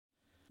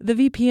The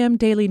VPM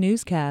Daily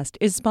Newscast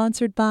is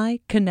sponsored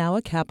by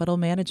Kanawha Capital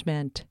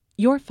Management.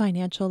 Your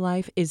financial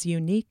life is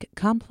unique,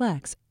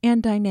 complex,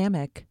 and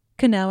dynamic.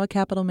 Kanawha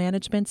Capital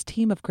Management's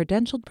team of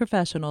credentialed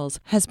professionals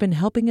has been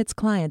helping its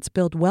clients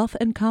build wealth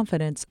and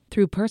confidence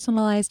through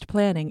personalized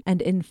planning and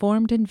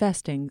informed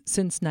investing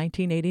since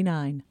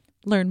 1989.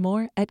 Learn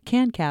more at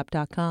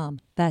cancap.com.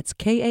 That's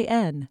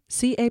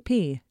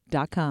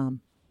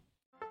KANCAP.com.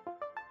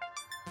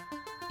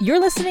 You're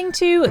listening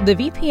to the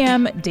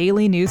VPM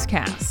Daily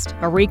Newscast,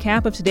 a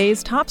recap of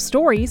today's top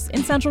stories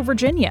in Central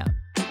Virginia.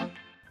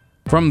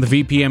 From the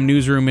VPM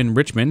Newsroom in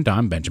Richmond,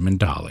 I'm Benjamin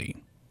Dolly.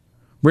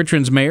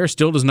 Richmond's mayor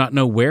still does not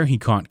know where he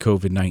caught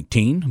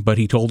COVID-19, but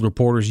he told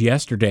reporters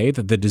yesterday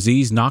that the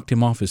disease knocked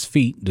him off his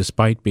feet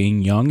despite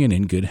being young and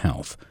in good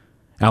health.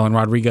 Alan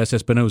Rodriguez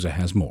Espinoza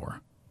has more.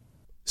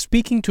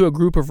 Speaking to a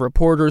group of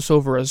reporters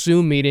over a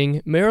Zoom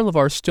meeting, Mayor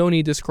LeVar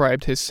Stoney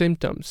described his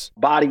symptoms.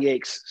 Body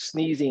aches,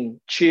 sneezing,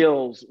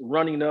 chills,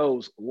 runny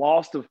nose,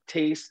 loss of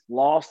taste,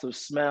 loss of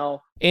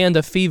smell. And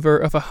a fever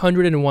of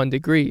 101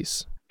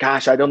 degrees.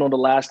 Gosh, I don't know the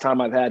last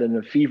time I've had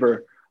a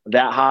fever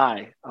that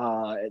high.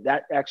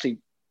 That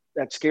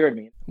scared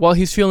me. While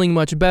he's feeling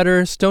much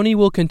better, Stoney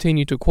will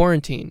continue to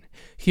quarantine.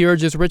 He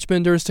urges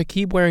Richmonders to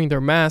keep wearing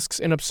their masks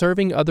and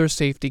observing other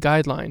safety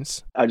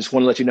guidelines. I just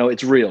want to let you know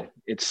it's real,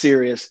 it's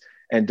serious,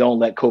 and don't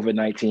let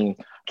COVID-19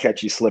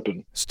 catch you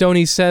slipping.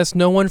 Stoney says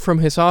no one from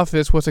his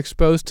office was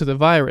exposed to the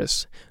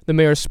virus. The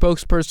mayor's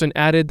spokesperson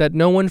added that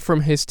no one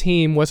from his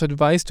team was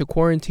advised to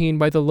quarantine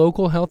by the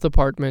local health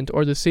department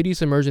or the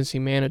city's emergency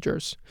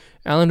managers.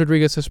 Alan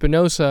Rodriguez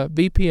Espinoza,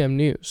 VPM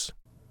News.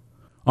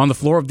 On the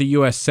floor of the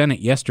U.S. Senate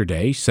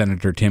yesterday,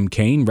 Senator Tim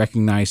Kaine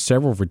recognized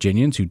several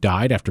Virginians who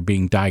died after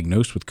being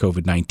diagnosed with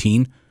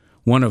COVID-19,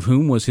 one of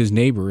whom was his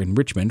neighbor in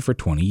Richmond for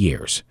 20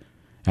 years.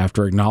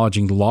 After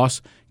acknowledging the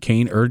loss,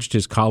 Kaine urged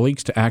his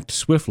colleagues to act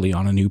swiftly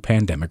on a new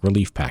pandemic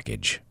relief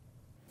package.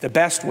 The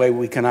best way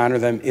we can honor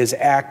them is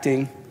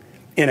acting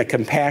in a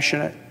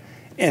compassionate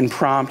and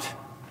prompt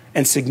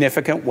and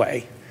significant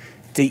way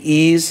to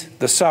ease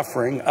the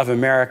suffering of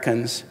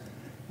Americans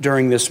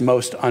during this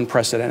most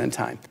unprecedented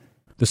time.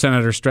 The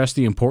senator stressed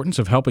the importance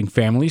of helping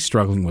families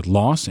struggling with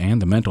loss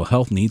and the mental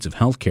health needs of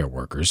healthcare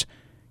workers.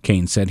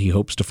 Kaine said he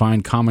hopes to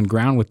find common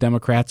ground with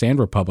Democrats and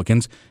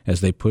Republicans as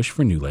they push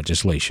for new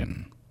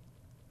legislation.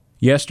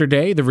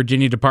 Yesterday, the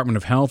Virginia Department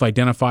of Health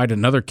identified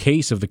another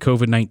case of the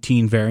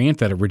COVID-19 variant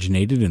that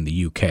originated in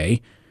the UK.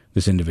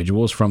 This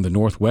individual is from the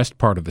northwest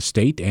part of the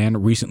state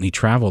and recently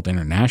traveled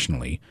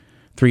internationally.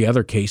 3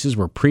 other cases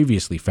were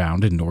previously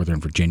found in northern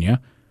Virginia.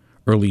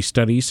 Early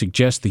studies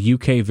suggest the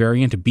UK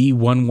variant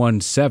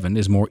B117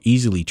 is more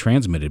easily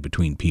transmitted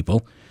between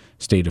people.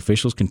 State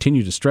officials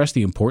continue to stress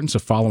the importance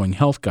of following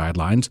health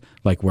guidelines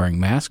like wearing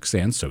masks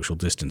and social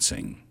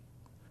distancing.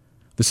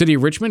 The City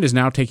of Richmond is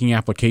now taking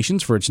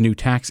applications for its new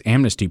tax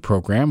amnesty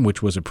program,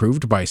 which was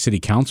approved by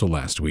City Council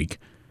last week.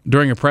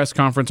 During a press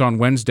conference on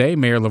Wednesday,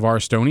 Mayor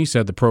LeVar Stoney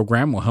said the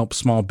program will help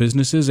small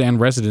businesses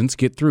and residents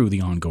get through the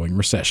ongoing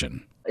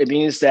recession. It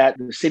means that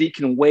the city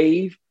can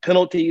waive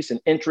penalties and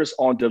interest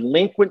on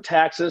delinquent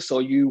taxes. So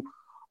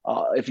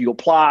if you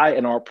apply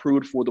and are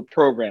approved for the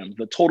program,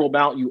 the total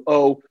amount you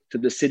owe to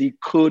the city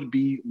could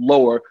be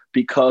lower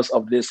because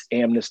of this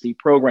amnesty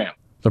program.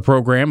 The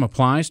program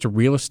applies to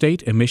real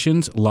estate,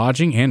 emissions,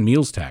 lodging, and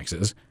meals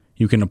taxes.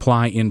 You can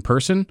apply in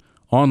person,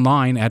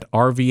 online at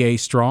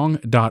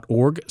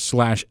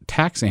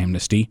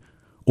rvastrong.org/taxamnesty,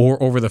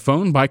 or over the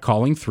phone by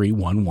calling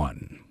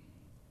 311.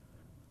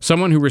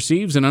 Someone who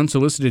receives an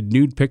unsolicited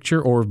nude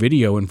picture or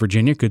video in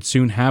Virginia could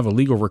soon have a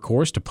legal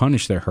recourse to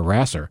punish their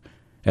harasser.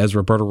 As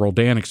Roberta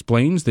Roldan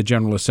explains, the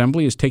General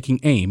Assembly is taking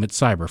aim at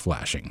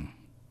cyberflashing.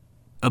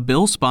 A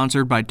bill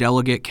sponsored by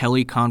Delegate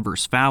Kelly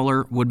Converse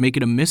Fowler would make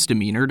it a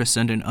misdemeanor to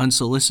send an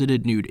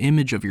unsolicited nude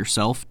image of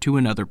yourself to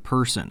another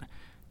person.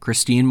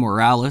 Christine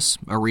Morales,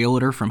 a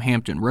realtor from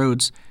Hampton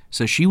Roads,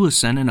 says she was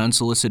sent an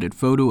unsolicited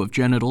photo of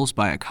genitals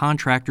by a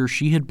contractor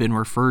she had been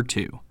referred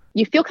to.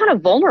 You feel kind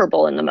of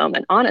vulnerable in the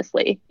moment,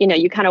 honestly.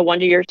 You kind of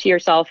wonder to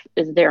yourself,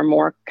 is there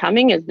more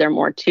coming? Is there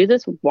more to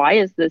this? Why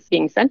is this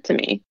being sent to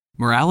me?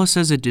 Morales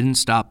says it didn't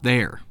stop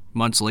there.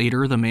 Months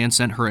later, the man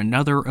sent her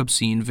another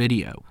obscene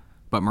video.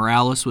 But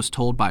Morales was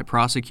told by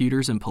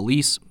prosecutors and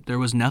police there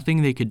was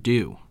nothing they could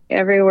do.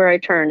 Everywhere I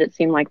turned, it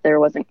seemed like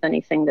there wasn't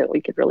anything that we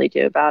could really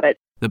do about it.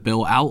 The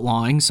bill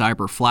outlawing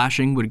cyber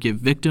flashing would give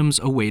victims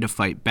a way to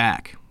fight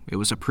back. It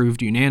was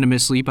approved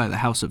unanimously by the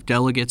House of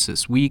Delegates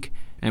this week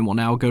and will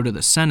now go to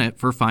the Senate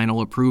for final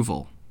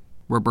approval.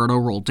 Roberto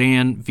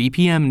Roldan,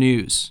 VPM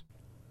News.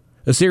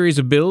 A series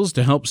of bills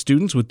to help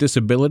students with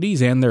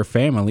disabilities and their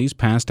families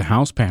passed a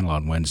House panel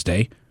on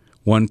Wednesday.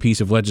 One piece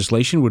of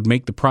legislation would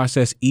make the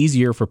process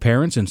easier for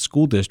parents and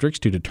school districts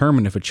to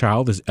determine if a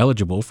child is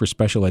eligible for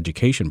special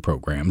education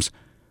programs.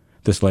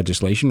 This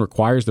legislation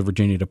requires the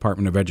Virginia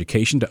Department of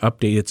Education to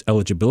update its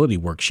eligibility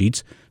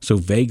worksheets so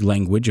vague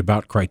language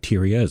about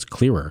criteria is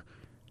clearer.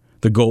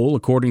 The goal,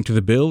 according to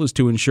the bill, is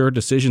to ensure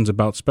decisions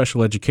about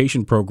special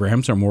education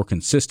programs are more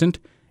consistent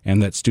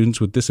and that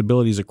students with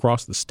disabilities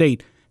across the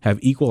state have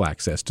equal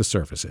access to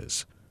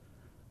services.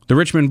 The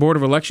Richmond Board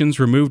of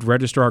Elections removed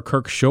Registrar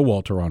Kirk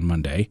Showalter on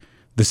Monday.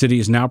 The city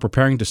is now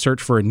preparing to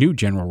search for a new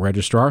general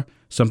registrar,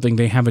 something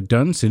they haven't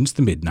done since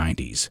the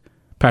mid-90s.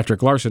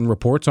 Patrick Larson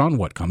reports on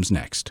what comes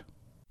next.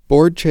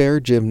 Board Chair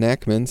Jim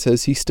Nachman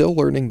says he's still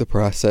learning the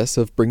process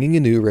of bringing a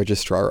new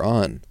registrar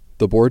on.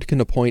 The board can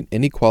appoint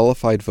any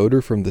qualified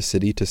voter from the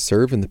city to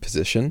serve in the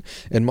position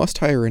and must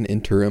hire an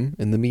interim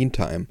in the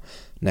meantime.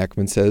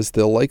 Nachman says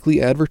they'll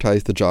likely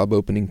advertise the job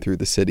opening through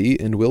the city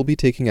and will be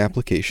taking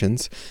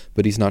applications,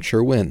 but he's not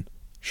sure when.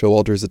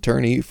 Showalter's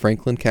attorney,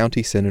 Franklin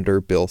County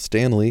Senator Bill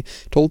Stanley,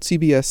 told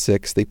CBS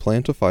 6 they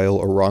plan to file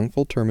a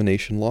wrongful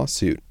termination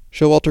lawsuit.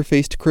 Showalter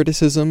faced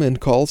criticism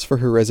and calls for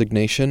her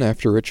resignation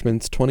after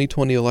Richmond's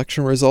 2020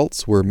 election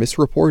results were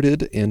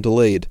misreported and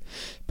delayed.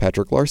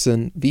 Patrick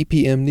Larson,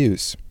 VPM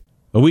News.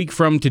 A week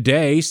from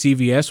today,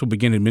 CVS will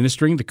begin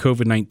administering the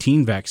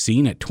COVID-19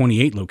 vaccine at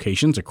 28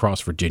 locations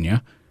across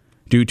Virginia.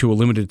 Due to a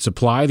limited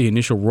supply, the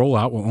initial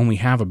rollout will only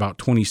have about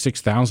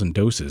 26,000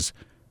 doses.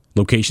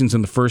 Locations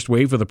in the first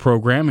wave of the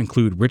program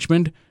include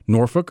Richmond,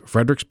 Norfolk,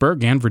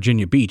 Fredericksburg, and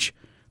Virginia Beach.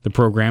 The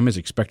program is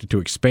expected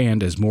to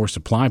expand as more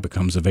supply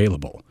becomes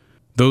available.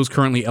 Those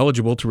currently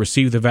eligible to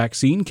receive the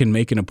vaccine can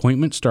make an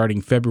appointment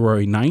starting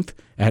February 9th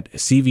at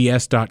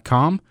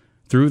cvs.com,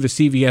 through the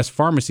CVS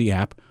Pharmacy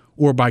app,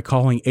 or by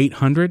calling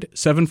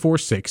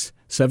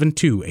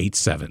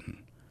 800-746-7287.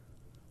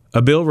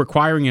 A bill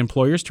requiring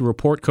employers to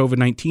report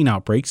COVID-19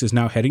 outbreaks is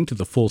now heading to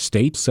the full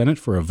state Senate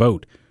for a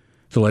vote.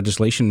 The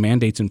legislation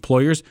mandates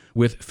employers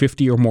with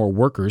 50 or more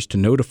workers to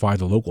notify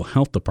the local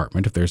health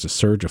department if there's a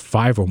surge of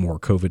 5 or more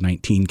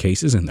COVID-19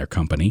 cases in their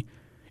company.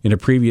 In a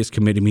previous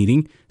committee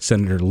meeting,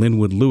 Senator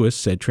Linwood Lewis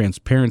said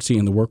transparency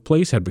in the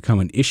workplace had become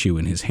an issue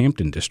in his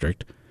Hampton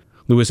district.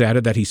 Lewis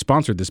added that he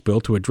sponsored this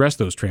bill to address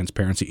those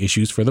transparency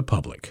issues for the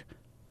public.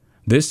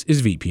 This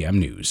is VPM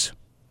News.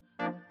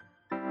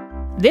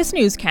 This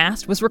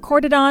newscast was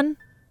recorded on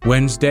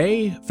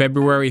Wednesday,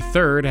 February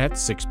 3rd at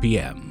 6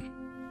 p.m.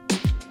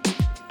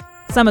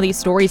 Some of these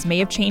stories may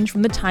have changed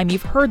from the time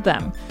you've heard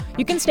them.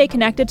 You can stay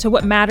connected to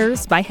what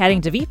matters by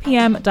heading to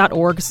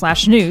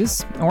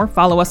vpm.org/news or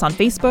follow us on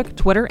Facebook,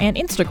 Twitter, and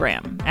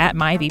Instagram at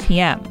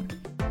MyVPM.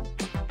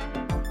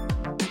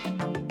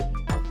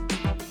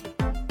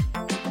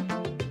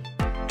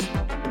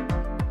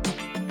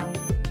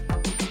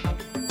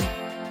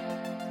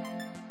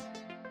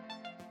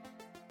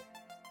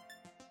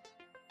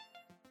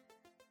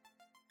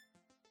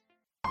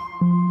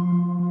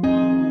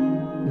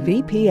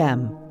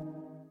 VPM.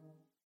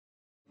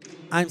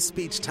 I'm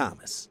Speech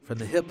Thomas from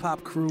the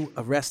hip-hop crew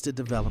Arrested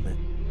Development.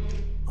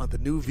 On the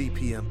new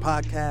VPM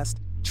podcast,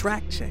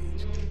 Track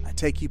Change, I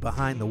take you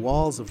behind the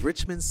walls of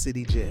Richmond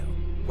City Jail,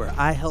 where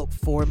I help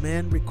 4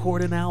 men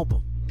record an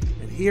album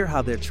and hear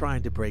how they're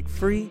trying to break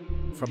free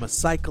from a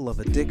cycle of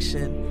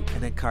addiction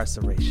and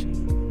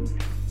incarceration.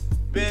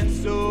 Been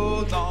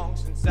so long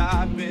since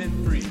I've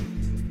been free.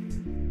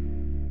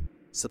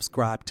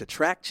 Subscribe to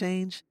Track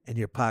Change in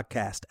your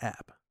podcast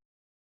app.